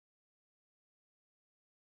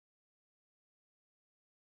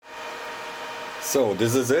So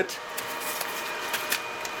this is it.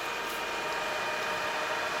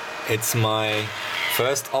 It's my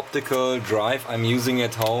first optical drive I'm using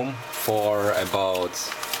at home for about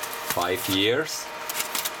 5 years,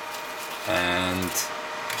 and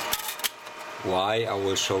why I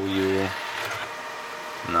will show you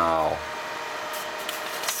now.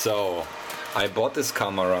 So I bought this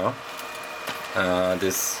camera,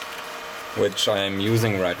 which I am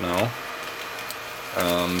using right now,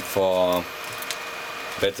 for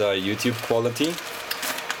better YouTube quality,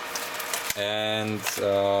 and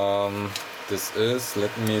this is,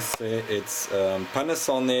 let me say, it's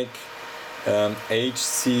Panasonic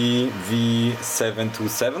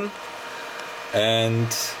HCV727,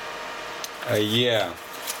 and yeah,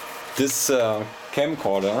 this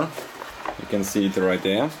camcorder, you can see it right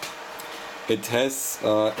there. It has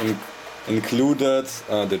included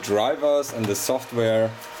the drivers and the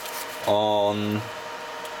software on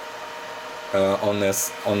 2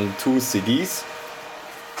 CDs,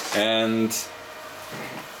 and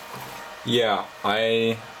yeah,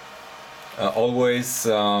 I always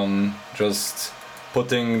just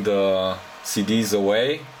putting the CDs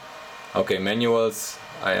away. Okay, manuals,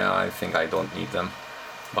 I think I don't need them,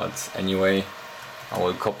 but anyway, I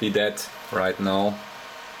will copy that right now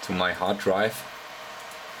to my hard drive.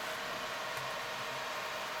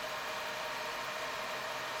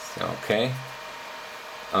 So, okay.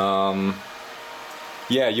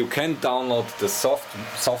 Yeah, you can download the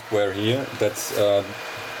software here that's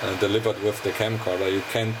delivered with the camcorder. You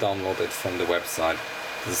can't download it from the website.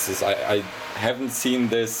 This is, I haven't seen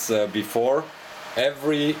this before.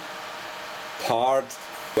 Every part,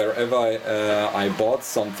 wherever I bought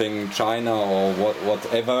something, China or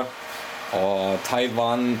whatever, or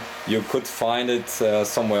Taiwan, you could find it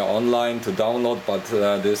somewhere online to download, but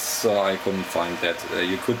this I couldn't find that.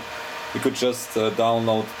 You could just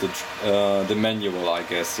download the manual, I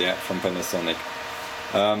guess, yeah, from Panasonic.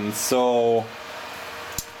 So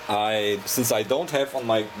since I don't have on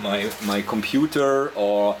my computer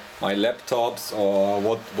or my laptops or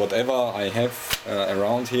whatever I have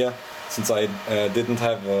around here, since I didn't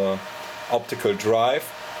have an optical drive,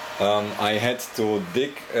 I had to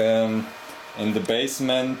dig in the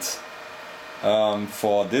basement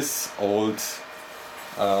for this old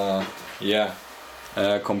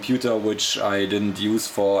computer, which I didn't use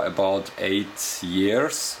for about 8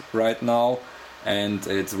 years right now, and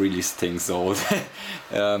it really stinks old.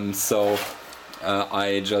 So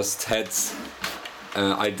I just had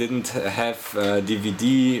I didn't have a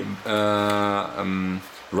DVD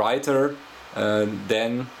writer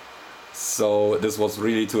then, so this was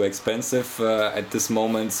really too expensive at this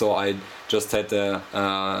moment, so I just had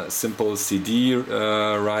a simple CD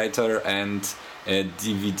writer and a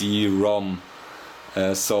DVD-ROM.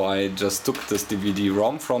 So I just took this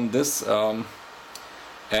DVD-ROM from this,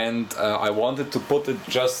 and I wanted to put it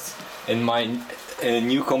just in my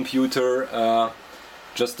new computer,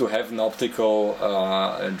 just to have an optical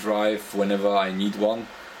drive whenever I need one.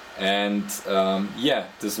 And yeah,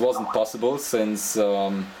 this wasn't possible since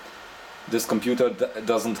this computer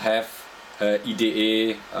doesn't have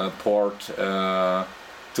EDA port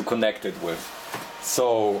to connect it with.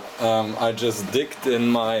 So I just digged in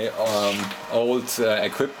my old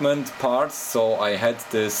equipment parts. So I had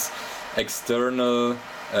this external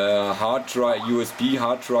hard drive, USB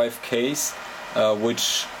hard drive case,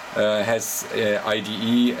 which has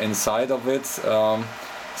IDE inside of it.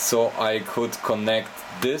 So I could connect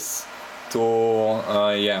this to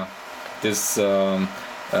this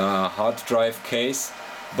hard drive case,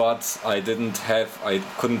 but I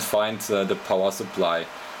couldn't find the power supply,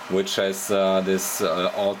 which has this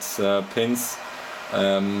odd pins,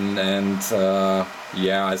 and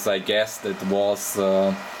yeah, as I guessed, it was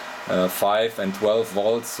 5 and 12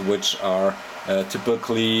 volts, which are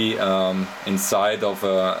typically inside of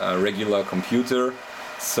a regular computer.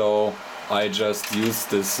 So I just used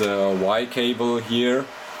this Y cable here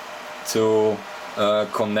to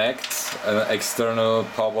connect external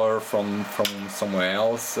power from somewhere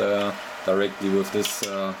else directly with this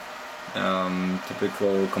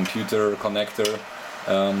typical computer connector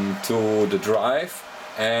to the drive,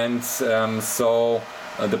 and so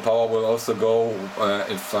the power will also go,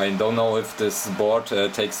 if I don't know if this board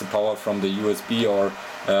takes the power from the USB or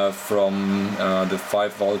from the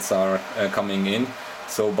 5 volts are coming in.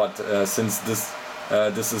 So, but since this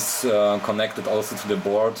is connected also to the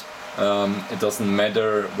board, it doesn't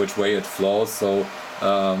matter which way it flows. So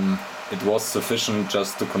it was sufficient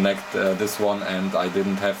just to connect this one, and I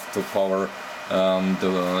didn't have to power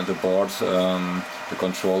the board, the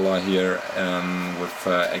controller here, with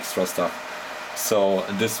extra stuff. So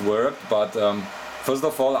this worked, but first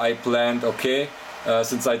of all I planned, okay,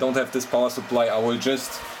 since I don't have this power supply, I will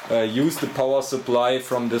just use the power supply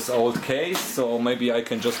from this old case, so maybe I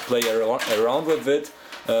can just play around with it.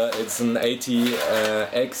 It's an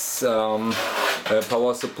 80X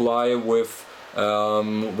power supply with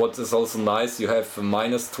what is also nice, you have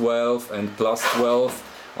 -12 and +12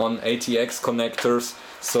 on 80X connectors,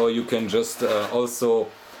 so you can just also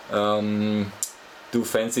do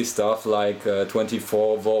fancy stuff like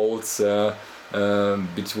 24 volts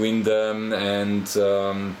between them, and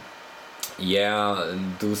yeah,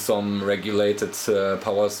 do some regulated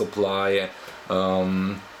power supply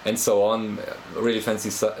and so on, really fancy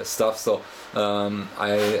stuff. So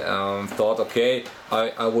I thought, okay,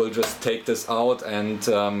 I will just take this out and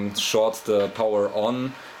short the power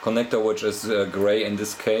on connector, which is gray in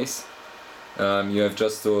this case. You have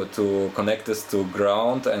just to connect this to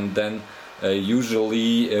ground, and then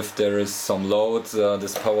usually if there is some load,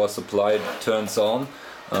 this power supply turns on,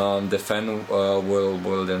 the fan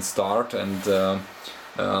will then start, and the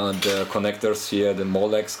connectors here, the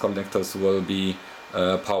Molex connectors, will be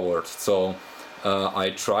powered. So I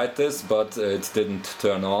tried this, but it didn't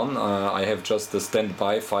turn on. I have just a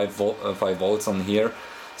standby 5 volts on here.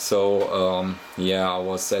 So yeah, I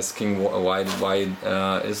was asking why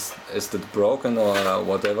is it broken or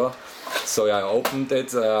whatever. So yeah, I opened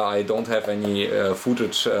it. I don't have any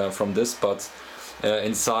footage from this, but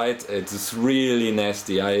inside it is really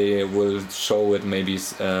nasty. I will show it maybe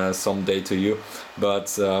someday to you,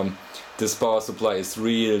 but this power supply is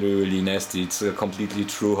really nasty. It's a completely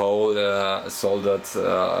through hole, soldered.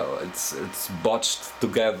 It's botched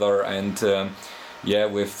together, and yeah,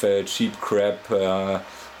 with cheap crap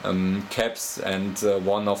caps, and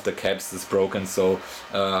one of the caps is broken. So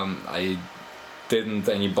I didn't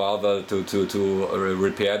any bother to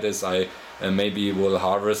repair this. I maybe will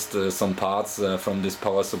harvest some parts from this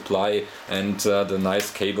power supply, and the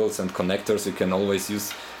nice cables and connectors, you can always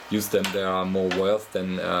use them. They are more worth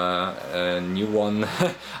than a new one,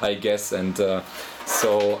 I guess. And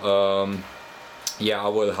so yeah, I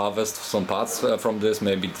will harvest some parts from this,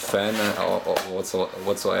 maybe the fan or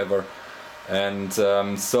whatsoever. And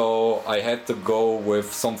so I had to go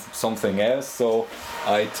with something else. So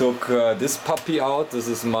I took this puppy out. This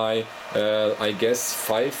is my I guess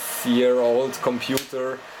 5-year-old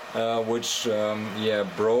computer, which yeah,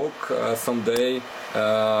 broke someday.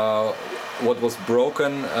 What was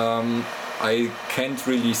broken, I can't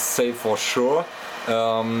really say for sure.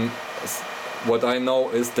 What I know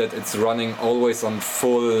is that it's running always on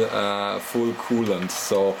full coolant.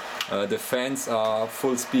 So the fans are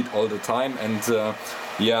full speed all the time, and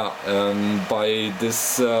yeah, by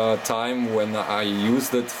this time when I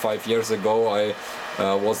used it 5 years ago, I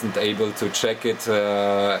wasn't able to check it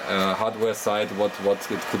hardware side what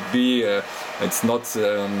it could be. It's not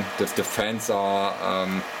the fans are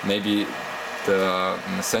maybe the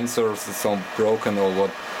sensors are so broken or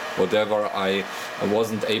whatever. I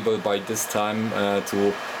wasn't able by this time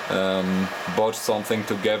to botch something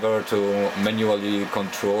together to manually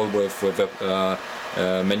control with a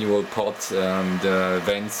manual pod the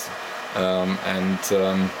vents, and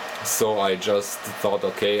so I just thought,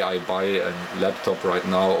 okay, I buy a laptop right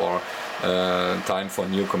now, or time for a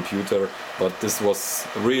new computer. But this was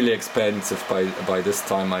really expensive by this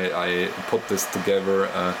time. I put this together.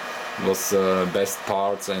 It was best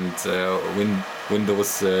parts and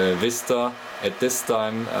Windows Vista at this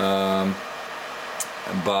time,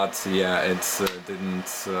 but yeah, it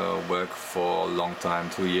didn't work for a long time,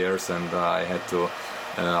 2 years, and I had to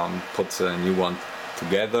put a new one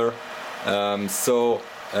together. So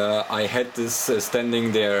I had this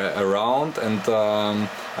standing there around, and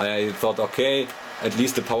I thought, okay, at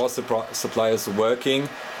least the power supply is working.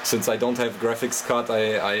 Since I don't have graphics card,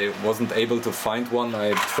 I wasn't able to find one.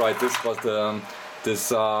 I tried this, but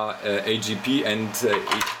this AGP and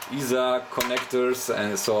ESA connectors,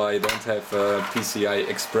 and so I don't have a PCI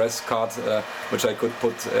Express card which I could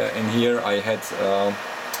put in here. I had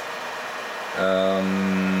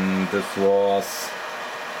this was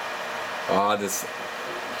this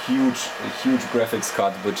huge graphics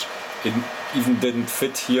card, which it even didn't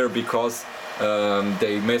fit here because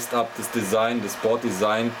they messed up this design, this board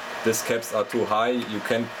design. These caps are too high. You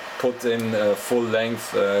can put in a full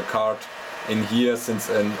length card in here, since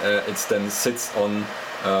it then sits on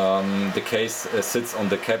the case, sits on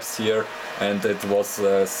the caps here, and it was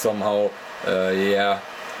somehow yeah,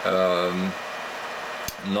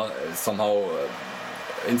 not somehow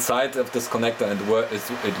inside of this connector, and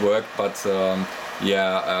it worked, but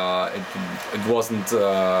yeah, it wasn't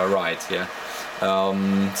right. Yeah,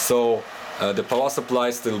 so the power supply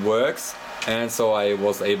still works, and so I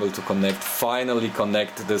was able to finally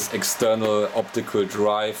connect this external optical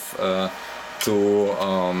drive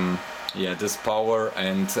to yeah, this power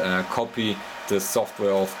and copy the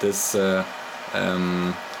software of this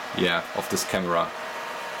yeah, of this camera.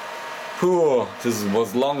 Whew, this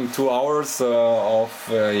was long, 2 hours of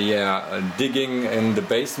yeah, digging in the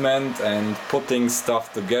basement and putting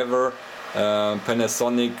stuff together.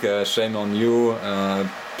 Panasonic, shame on you.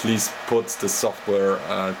 Please put the software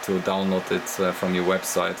to download it from your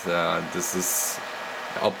website. This is,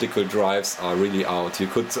 optical drives are really out. You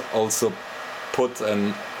could also put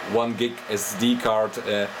an 1 gig SD card.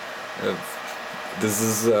 This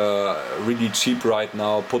is really cheap right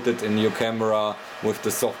now. Put it in your camera with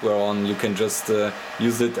the software on. You can just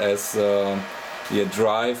use it as yeah,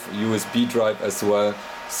 drive, USB drive as well,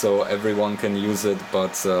 so everyone can use it.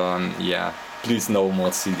 But yeah, please no more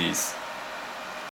CDs.